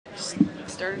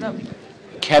start it up.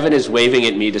 Kevin is waving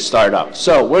at me to start up.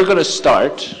 So we're going to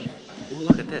start. Ooh,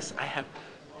 look at this. I have.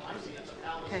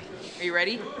 Okay. Are you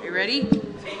ready? Are you ready?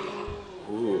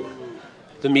 Ooh.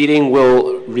 The meeting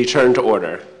will return to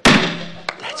order.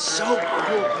 That's so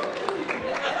cool.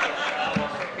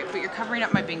 Okay, but you're covering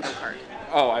up my bingo card.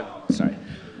 Oh, I'm sorry.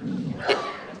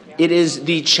 It is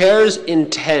the chair's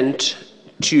intent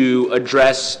to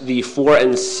address the 4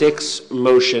 and 6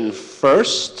 motion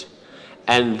first,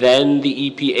 and then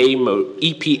the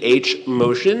EPH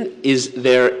motion. Is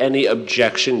there any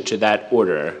objection to that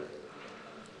order?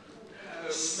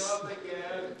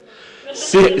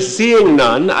 Seeing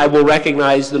none, I will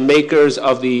recognize the makers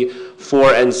of the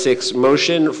 4 and 6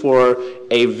 motion for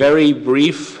a very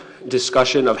brief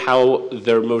discussion of how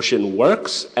their motion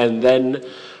works, and then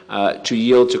to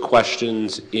yield to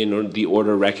questions in the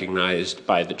order recognized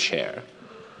by the chair.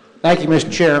 Thank you,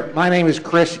 Mr. Chair. My name is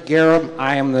Chris Garib.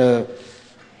 I am the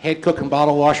head cook and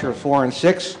bottle washer of 4 and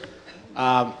 6.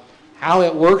 How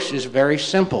it works is very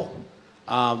simple.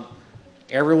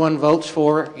 Everyone votes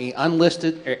for an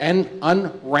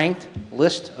unranked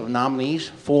list of nominees,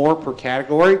 4 per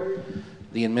category.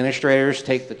 The administrators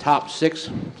take the top 6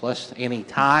 plus any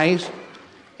ties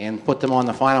and put them on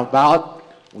the final ballot.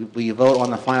 We vote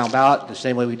on the final ballot the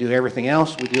same way we do everything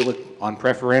else. We do it on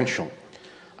preferential.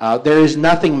 There is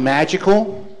nothing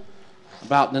magical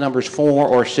about the numbers 4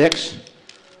 or 6.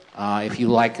 If you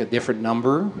like a different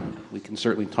number, we can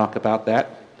certainly talk about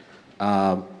that.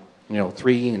 3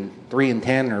 and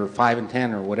 10, or 5 and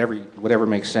 10, or whatever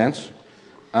makes sense.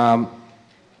 The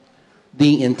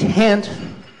intent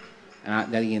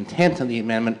of the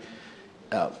amendment,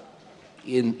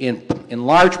 in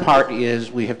large part, is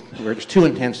there's 2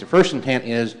 intents. The first intent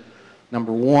is,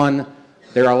 number 1,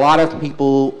 there are a lot of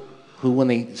people who, when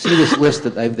they see this list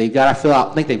that they've got to fill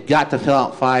out, think they've got to fill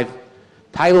out 5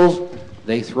 titles.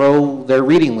 They throw their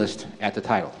reading list at the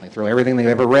title. They throw everything they've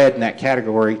ever read in that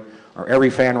category, or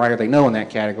every fan writer they know in that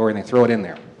category, and they throw it in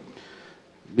there.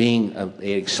 Being an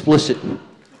explicit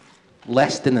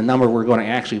less than the number we're going to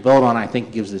actually vote on, I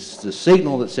think gives us the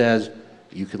signal that says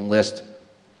you can list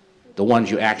the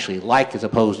ones you actually like as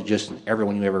opposed to just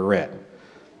everyone you ever read.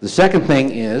 The second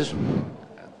thing is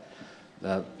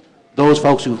those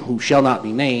folks who shall not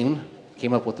be named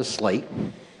came up with a slate,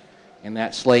 and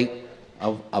that slate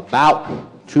of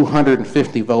about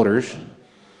 250 voters,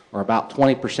 or about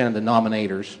 20% of the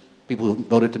nominators, people who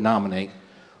voted to nominate,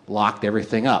 locked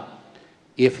everything up.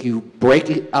 If you break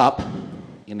it up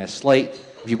in a slate,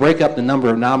 if you break up the number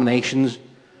of nominations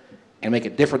and make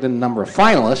it different than the number of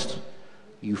finalists,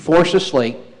 you force a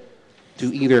slate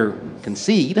to either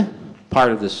concede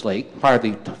part of the slate, part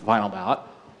of the final ballot,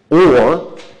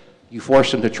 or you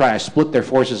force them to try to split their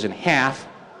forces in half,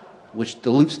 which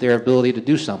dilutes their ability to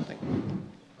do something.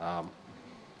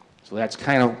 So that's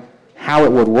kind of how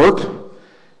it would work.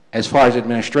 As far as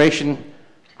administration,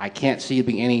 I can't see it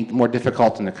being any more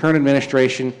difficult than the current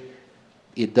administration.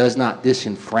 It does not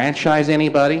disenfranchise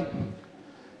anybody.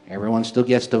 Everyone still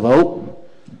gets to vote.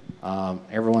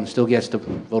 Everyone still gets to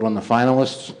vote on the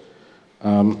finalists.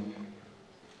 I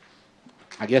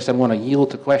guess I want to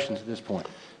yield to questions at this point.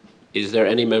 Is there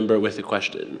any member with a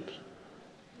question?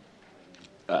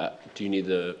 Do you need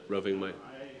the roving mic?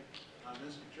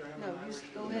 No, just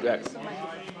go ahead.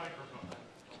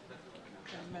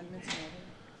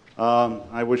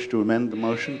 I wish to amend the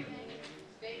motion.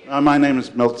 My name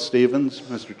is Milt Stevens,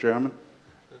 Mr. Chairman.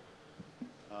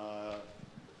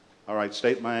 All right,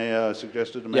 state my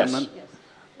suggested amendment. Yes.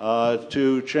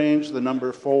 To change the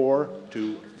number 4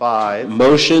 to 5.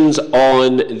 Motions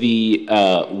on the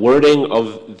wording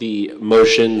of the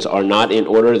motions are not in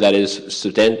order. That is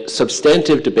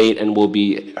substantive debate and will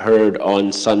be heard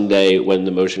on Sunday when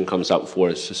the motion comes up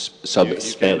for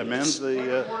suspense. You can't amend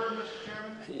the...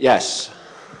 Yes.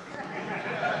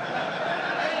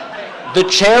 The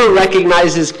chair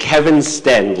recognizes Kevin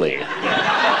Stanley.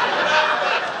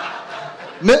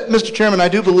 Mr. Chairman, I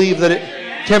do believe that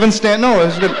Kevin Stanley... No,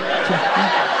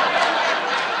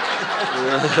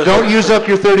 don't use up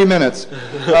your 30 minutes.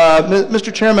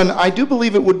 Mr. Chairman, I do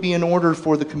believe it would be in order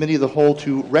for the Committee of the Whole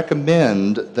to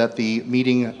recommend that the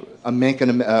meeting amend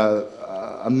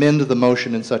the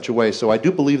motion in such a way. So I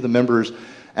do believe the members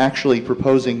actually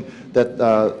proposing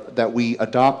that we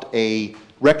adopt a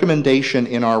recommendation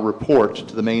in our report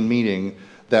to the main meeting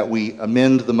that we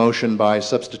amend the motion by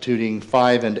substituting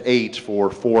 5 and 8 for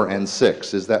 4 and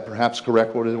 6. Is that perhaps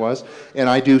correct what it was? And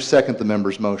I do second the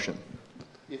member's motion,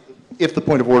 if the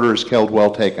point of order is held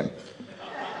well taken.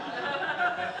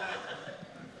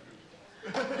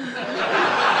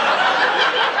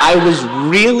 I was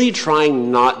really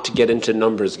trying not to get into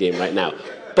numbers game right now,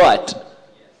 but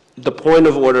The point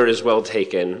of order is well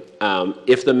taken.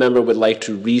 If the member would like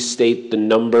to restate the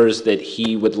numbers that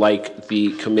he would like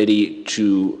the committee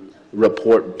to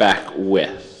report back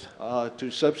with.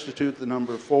 To substitute the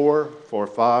number 4 for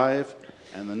 5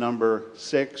 and the number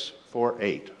 6 for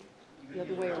 8.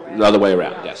 The other way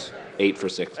around, yes. 8 for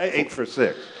 6. 8 for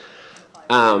 6.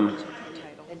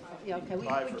 Yeah, okay, we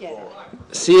get it.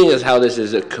 Seeing as how this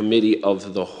is a committee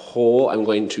of the whole, I'm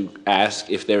going to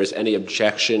ask if there is any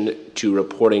objection to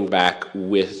reporting back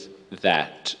with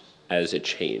that as a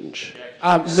change.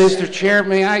 Mr. Chair,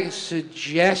 may I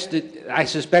suggest that I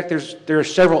suspect there are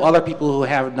several other people who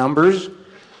have numbers.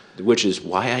 Which is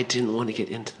why I didn't want to get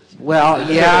into this.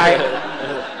 Well,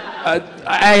 yeah,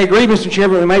 I agree, Mr. Chair,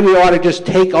 but maybe we ought to just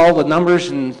take all the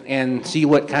numbers and see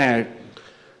what kind of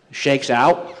shakes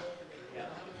out.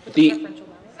 The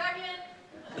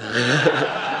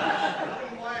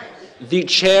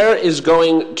chair is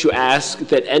going to ask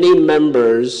that any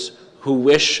members who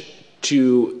wish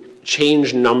to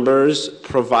change numbers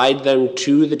provide them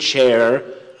to the chair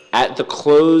at the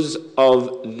close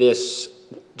of this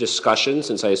discussion,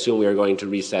 since I assume we are going to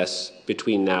recess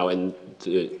between now and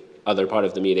the other part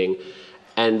of the meeting,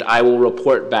 and I will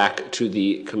report back to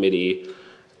the committee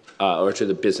or to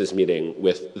the business meeting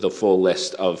with the full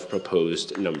list of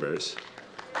proposed numbers.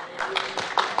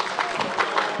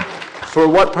 For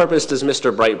what purpose does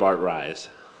Mr. Breitbart rise?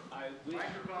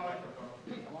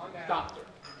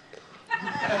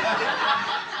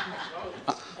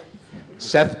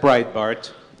 Seth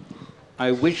Breitbart.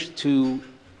 I wish to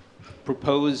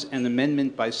propose an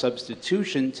amendment by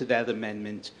substitution to that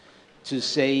amendment to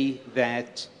say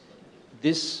that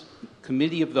this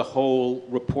committee of the whole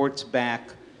reports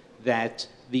back that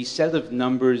the set of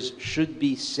numbers should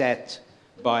be set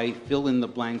by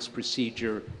fill-in-the-blanks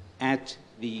procedure at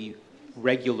the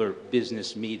regular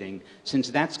business meeting,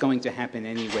 since that's going to happen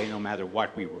anyway no matter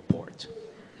what we report.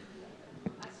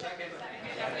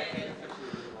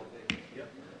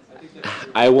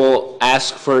 I will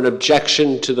ask for an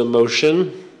objection to the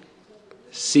motion.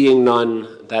 Seeing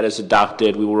none, that is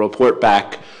adopted. We will report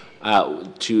back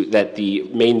to that the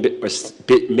main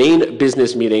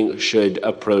business meeting should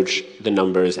approach the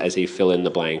numbers as a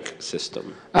fill-in-the-blank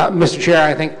system. Mr. Chair,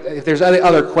 I think if there's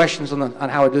other questions on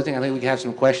how we do things, I think we can have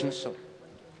some questions. So.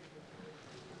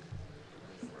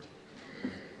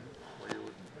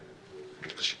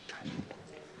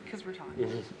 Because we're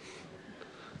talking.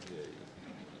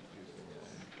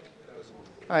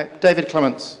 Hi, David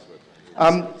Clements.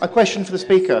 A question for the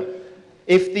Speaker.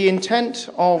 If the intent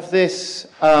of this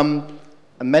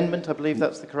amendment, I believe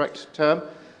that's the correct term,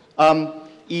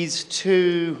 is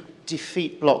to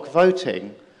defeat block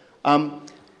voting, I'm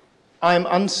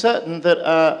uncertain that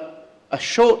a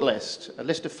short list, a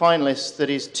list of finalists that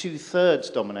is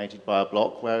 2/3 dominated by a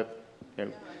block, where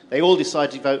they all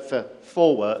decide to vote for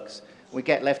 4 works, we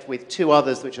get left with 2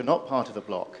 others which are not part of the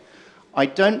block. I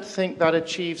don't think that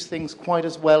achieves things quite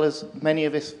as well as many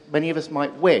of us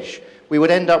might wish. We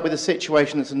would end up with a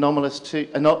situation that's analogous to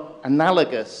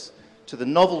the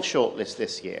novel shortlist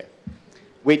this year,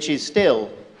 which is still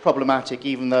problematic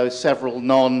even though several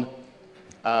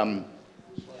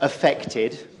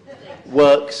non-affected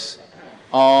works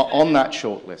are on that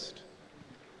shortlist.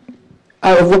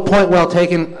 Point well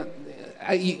taken.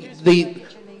 The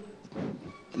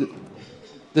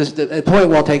point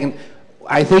well taken.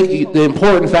 I think the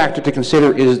important factor to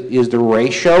consider is the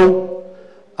ratio.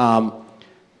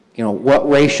 What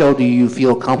ratio do you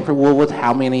feel comfortable with?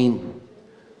 How many,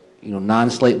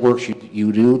 non-slate works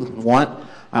you do want?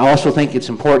 I also think it's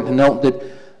important to note that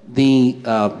the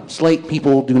slate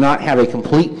people do not have a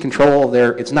complete control of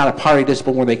their. It's not a party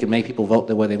discipline where they can make people vote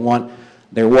the way they want.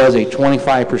 There was a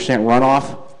 25%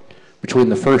 runoff between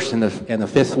the first and the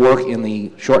fifth work in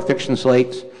the short fiction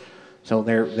slates. So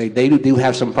they do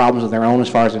have some problems of their own as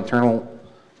far as internal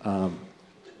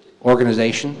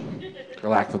organization, for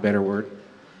lack of a better word.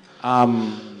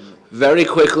 Very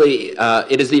quickly,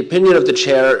 it is the opinion of the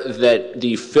chair that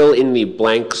the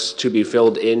fill-in-the-blanks to be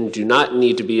filled in do not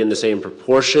need to be in the same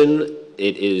proportion.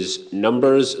 It is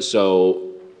numbers, so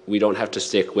we don't have to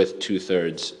stick with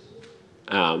 2/3.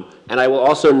 And I will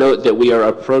also note that we are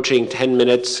approaching 10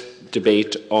 minutes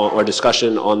debate or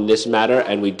discussion on this matter,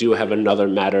 and we do have another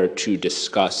matter to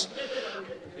discuss.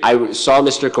 I saw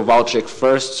Mr. Kowalczyk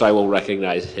first, so I will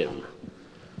recognize him.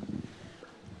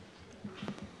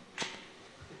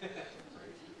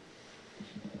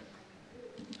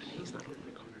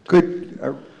 Good,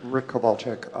 Rick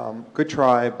Kowalczyk. Good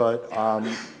try, but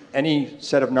any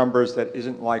set of numbers that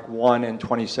isn't like 1 and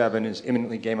 27 is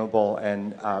imminently gameable,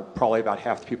 and probably about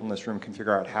half the people in this room can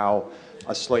figure out how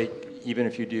a slate, even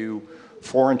if you do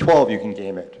 4 and 12, you can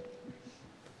game it.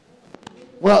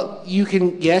 Well, you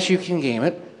can, yes, you can game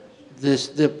it.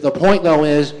 The point though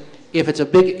is, if it's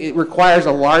it requires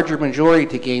a larger majority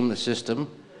to game the system,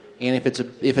 and if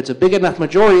it's a big enough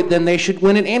majority, then they should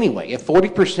win it anyway. If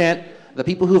 40% of the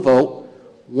people who vote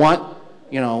want,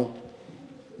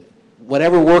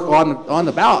 whatever work on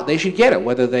the ballot, they should get it,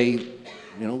 whether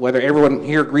whether everyone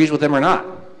here agrees with them or not.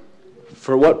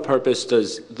 For what purpose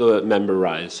does the member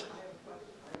rise?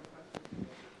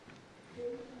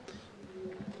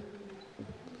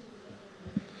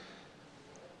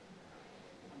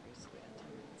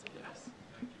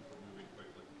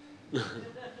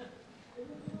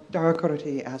 Dara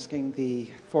Koroti asking the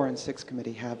 4 and 6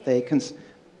 committee, have they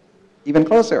even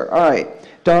closer, all right.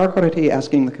 Dara Koroti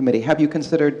asking the committee, have you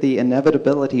considered the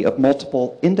inevitability of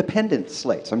multiple independent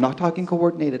slates? I'm not talking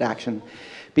coordinated action,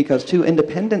 because 2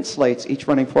 independent slates, each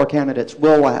running 4 candidates,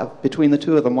 will have, between the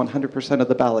 2 of them, 100% of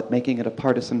the ballot, making it a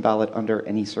partisan ballot under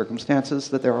any circumstances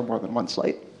that there are more than 1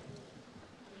 slate.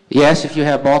 Yes, if you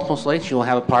have multiple slates, you will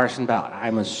have a partisan ballot.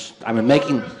 I'm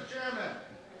making...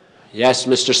 Yes,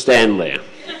 Mr. Stanley.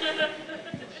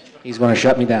 He's going to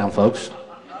shut me down, folks.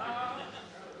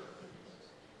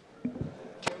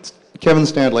 Kevin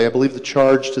Stanley, I believe the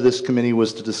charge to this committee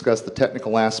was to discuss the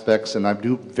technical aspects, and I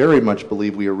do very much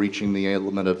believe we are reaching the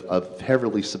element of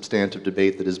heavily substantive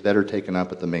debate that is better taken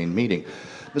up at the main meeting.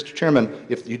 Mr. Chairman,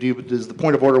 if you do, is the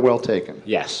point of order well taken?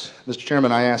 Yes. Mr.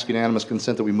 Chairman, I ask unanimous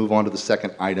consent that we move on to the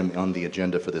second item on the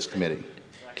agenda for this committee.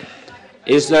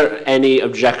 Is there any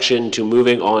objection to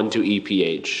moving on to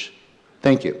EPH?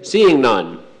 Thank you. Seeing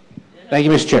none. Thank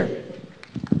you, Mr. Chair.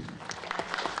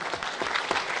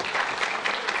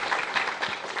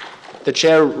 The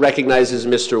chair recognizes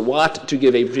Mr. Watt to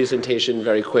give a presentation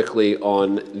very quickly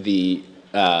on the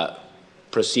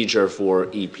procedure for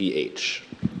EPH.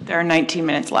 There are 19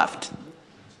 minutes left.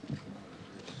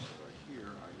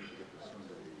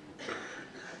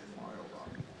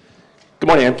 Good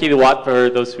morning, I'm Keith Watt, for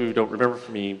those who don't remember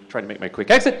from me trying to make my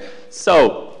quick exit.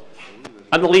 So,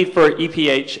 I'm the lead for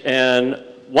EPH, and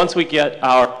once we get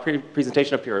our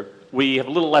presentation up here, we have a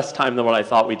little less time than what I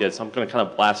thought we did, so I'm going to kind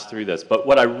of blast through this. But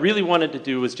what I really wanted to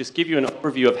do was just give you an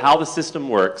overview of how the system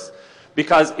works,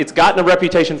 because it's gotten a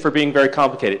reputation for being very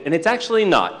complicated, and it's actually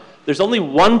not. There's only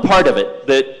one part of it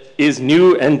that is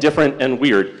new and different and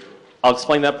weird. I'll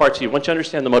explain that part to you. Once you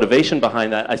understand the motivation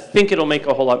behind that, I think it'll make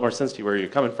a whole lot more sense to you where you're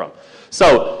coming from.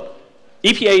 So,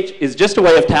 EPH is just a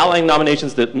way of tallying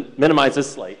nominations that minimizes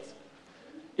slates.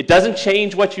 It doesn't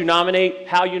change what you nominate,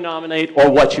 how you nominate, or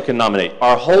what you can nominate.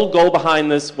 Our whole goal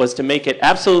behind this was to make it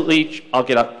absolutely, I'll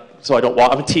get up so I don't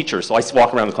walk, I'm a teacher, so I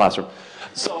walk around the classroom.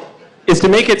 So, is to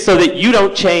make it so that you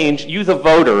don't change, you the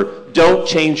voter, don't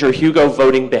change your Hugo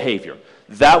voting behavior.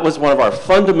 That was one of our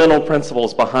fundamental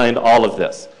principles behind all of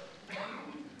this.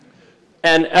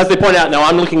 And as they point out, now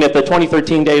I'm looking at the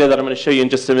 2013 data that I'm going to show you in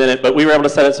just a minute, but we were able to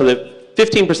set it so that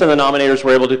 15% of the nominators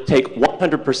were able to take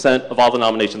 100% of all the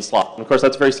nomination slots. And of course,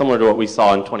 that's very similar to what we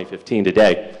saw in 2015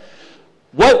 today.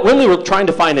 When we were trying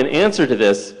to find an answer to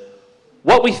this,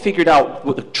 what we figured out,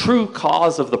 the true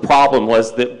cause of the problem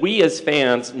was that we as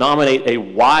fans nominate a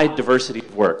wide diversity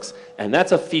of works. And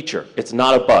that's a feature. It's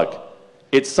not a bug.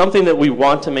 It's something that we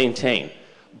want to maintain.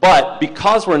 But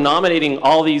because we're nominating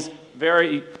all these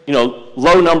very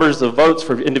low numbers of votes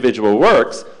for individual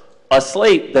works, a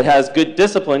slate that has good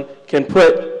discipline can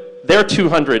put their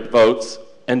 200 votes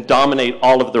and dominate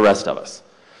all of the rest of us.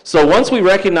 So once we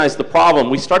recognized the problem,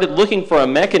 we started looking for a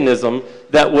mechanism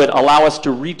that would allow us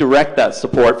to redirect that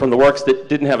support from the works that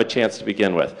didn't have a chance to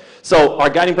begin with. So our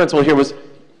guiding principle here was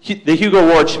the Hugo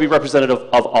Award should be representative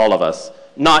of all of us,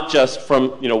 not just from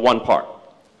one part.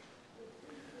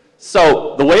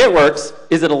 So the way it works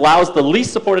is it allows the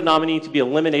least supported nominee to be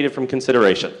eliminated from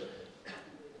consideration.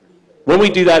 When we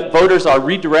do that, voters are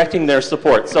redirecting their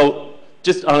support. So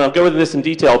I'll go into this in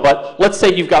detail, but let's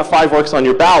say you've got 5 works on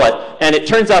your ballot, and it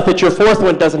turns out that your 4th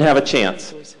one doesn't have a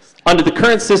chance. Under the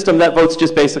current system, that vote's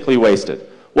just basically wasted.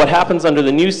 What happens under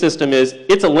the new system is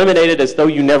it's eliminated as though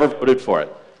you never voted for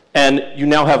it. And you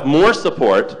now have more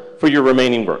support for your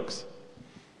remaining works.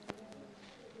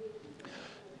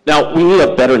 Now, we need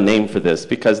a better name for this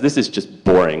because this is just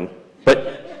boring.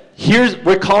 But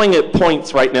we're calling it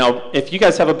points right now. If you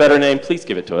guys have a better name, please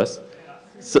give it to us.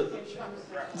 So,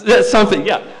 that's something,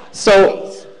 yeah.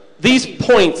 So these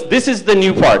points, this is the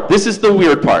new part. This is the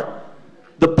weird part.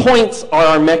 The points are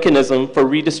our mechanism for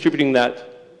redistributing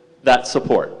that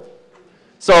support.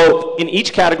 So in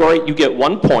each category, you get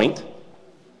 1 point.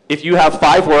 If you have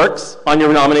 5 works on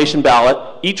your nomination ballot,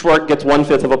 each work gets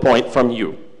 1/5 of a point from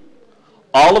you.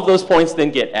 All of those points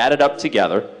then get added up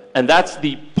together, and that's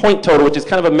the point total, which is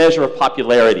kind of a measure of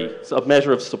popularity, so a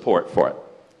measure of support for it.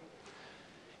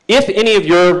 If any of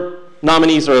your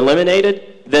nominees are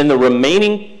eliminated, then the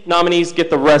remaining nominees get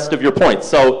the rest of your points.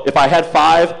 So if I had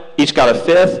 5, each got a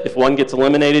 5th. If one gets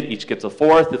eliminated, each gets a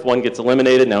 4th. If one gets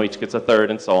eliminated, now each gets a 3rd,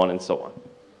 and so on and so on.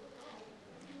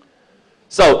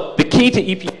 So the key to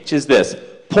EPH is this.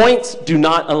 Points do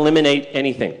not eliminate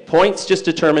anything. Points just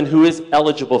determine who is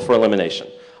eligible for elimination.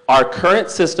 Our current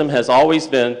system has always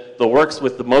been the works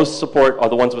with the most support are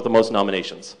the ones with the most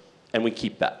nominations, and we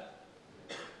keep that.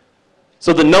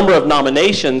 So the number of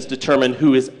nominations determine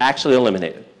who is actually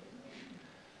eliminated.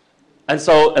 And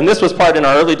this was part in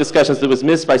our early discussions that was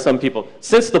missed by some people.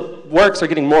 Since the works are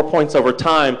getting more points over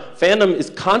time, fandom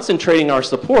is concentrating our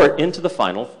support into the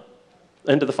final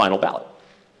ballot.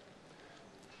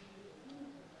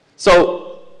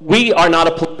 So we are not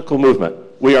a political movement.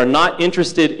 We are not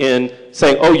interested in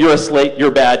saying, oh, you're a slate,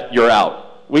 you're bad, you're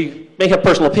out. We may have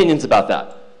personal opinions about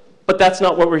that. But that's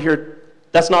not what we're here,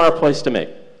 that's not our place to make.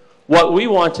 What we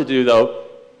want to do, though,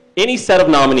 any set of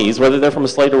nominees, whether they're from a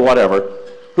slate or whatever,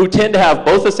 who tend to have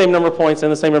both the same number of points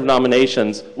and the same number of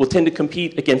nominations, will tend to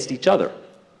compete against each other.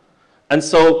 And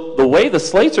so the way the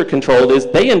slates are controlled is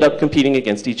they end up competing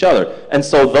against each other. And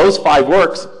so those 5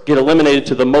 works get eliminated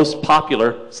to the most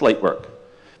popular slate work.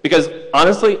 Because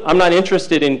honestly, I'm not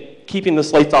interested in keeping the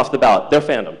slates off the ballot. They're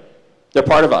fandom. They're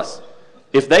part of us.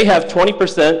 If they have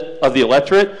 20% of the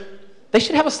electorate, they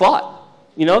should have a slot.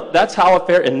 You know, that's how a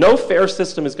fair, and no fair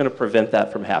system is going to prevent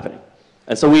that from happening.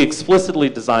 And so we explicitly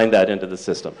designed that into the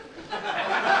system.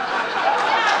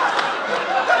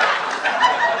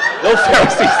 No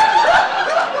Pharisees.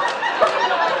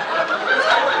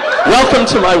 Welcome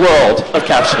to my world of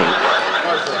captioning.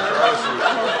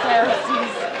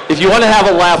 If you want to have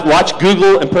a laugh, watch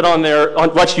Google and put on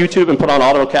watch YouTube and put on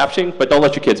auto captioning, but don't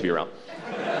let your kids be around.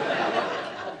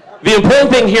 The important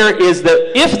thing here is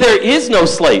that if there is no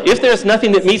slate, if there's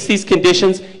nothing that meets these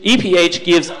conditions, EPH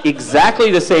gives exactly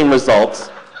the same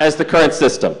results as the current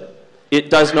system.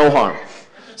 It does no harm.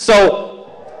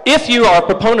 So if you are a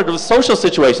proponent of the social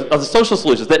situations, of the social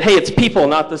solutions, that, hey, it's people,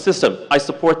 not the system, I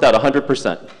support that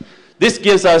 100%. This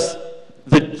gives us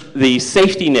the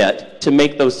safety net to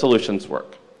make those solutions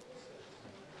work.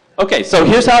 Okay, so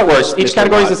here's how it works. Each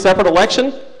category is a separate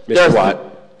election. Mr. Watt,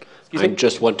 I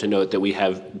just want to note that we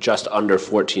have just under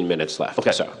 14 minutes left.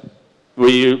 Okay, so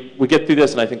we get through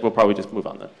this, and I think we'll probably just move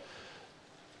on then.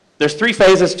 There's 3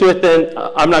 phases to it then.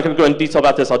 I'm not going to go into detail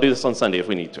about this. I'll do this on Sunday if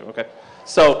we need to, okay?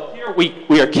 So here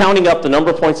we are counting up the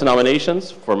number of points and nominations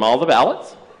from all the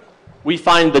ballots. We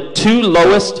find the 2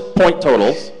 lowest point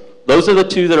totals. Those are the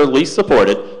 2 that are least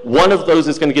supported. One of those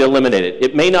is going to get eliminated.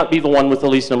 It may not be the one with the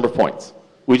least number of points.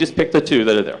 We just picked the 2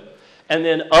 that are there. And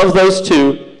then of those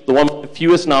 2, the one with the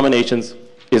fewest nominations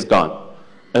is gone.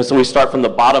 And so we start from the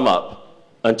bottom up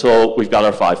until we've got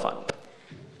our 5 final.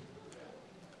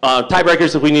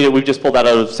 Tiebreakers, if we need it, we've just pulled that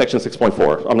out of section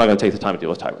 6.4. I'm not going to take the time to deal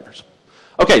with tiebreakers.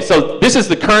 Okay, so this is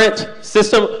the current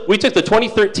system. We took the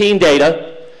 2013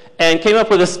 data and came up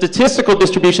with a statistical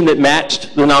distribution that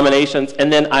matched the nominations,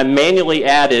 and then I manually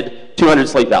added 200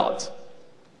 slate ballots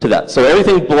to that. So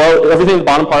everything in the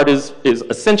bottom part is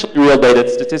essentially real data,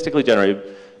 it's statistically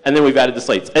generated, and then we've added the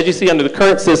slates. As you see under the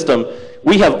current system,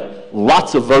 we have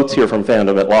lots of votes here from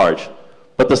fandom at large,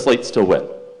 but the slates still win.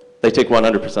 They take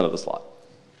 100% of the slot.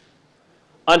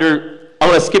 I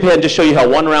want to skip ahead and just show you how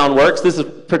one round works. This is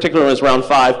particular one is round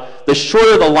 5. The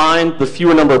shorter the line, the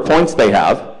fewer number of points they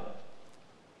have.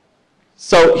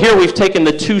 So here we've taken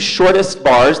the 2 shortest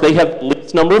bars. They have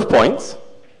least number of points.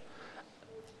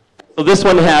 So this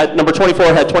one had, number 24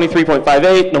 had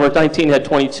 23.58, number 19 had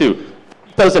 22.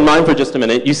 Keep those in mind for just a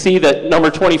minute. You see that number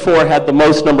 24 had the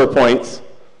most number of points.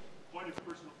 Point of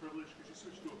personal privilege, could you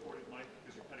switch to a ported mic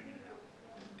because you're cutting in and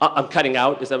out? I'm cutting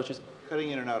out, is that what you said?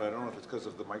 Cutting in and out. I don't know if it's because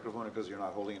of the microphone or because you're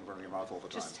not holding it in front of your mouth all the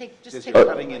time. Just take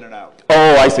cutting in and out.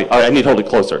 Oh, I see. All right, I need to hold it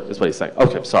closer, is what he's saying.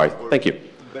 Okay, sorry. Thank you.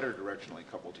 Better directionally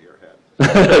coupled to your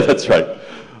head. That's right.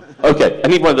 Okay, I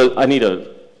need one of the, I need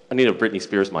a Britney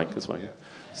Spears mic this one.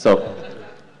 So,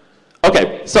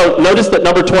 okay, so notice that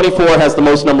number 24 has the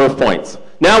most number of points.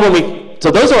 Now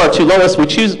so those are our 2 lowest.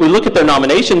 We look at their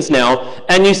nominations now,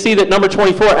 and you see that number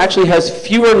 24 actually has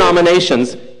fewer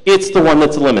nominations. It's the one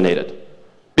that's eliminated.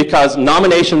 Because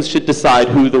nominations should decide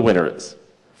who the winner is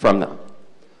from them.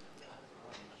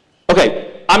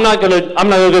 Okay, I'm not going to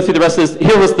go through the rest of this.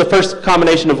 Here was the first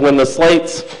combination of when the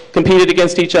slates competed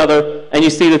against each other, and you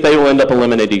see that they will end up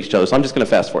eliminating each other. So I'm just going to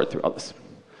fast forward through all this.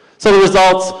 So the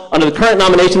results, under the current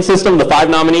nomination system, the 5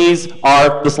 nominees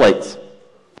are the slates.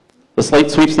 The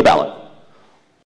slate sweeps the ballot.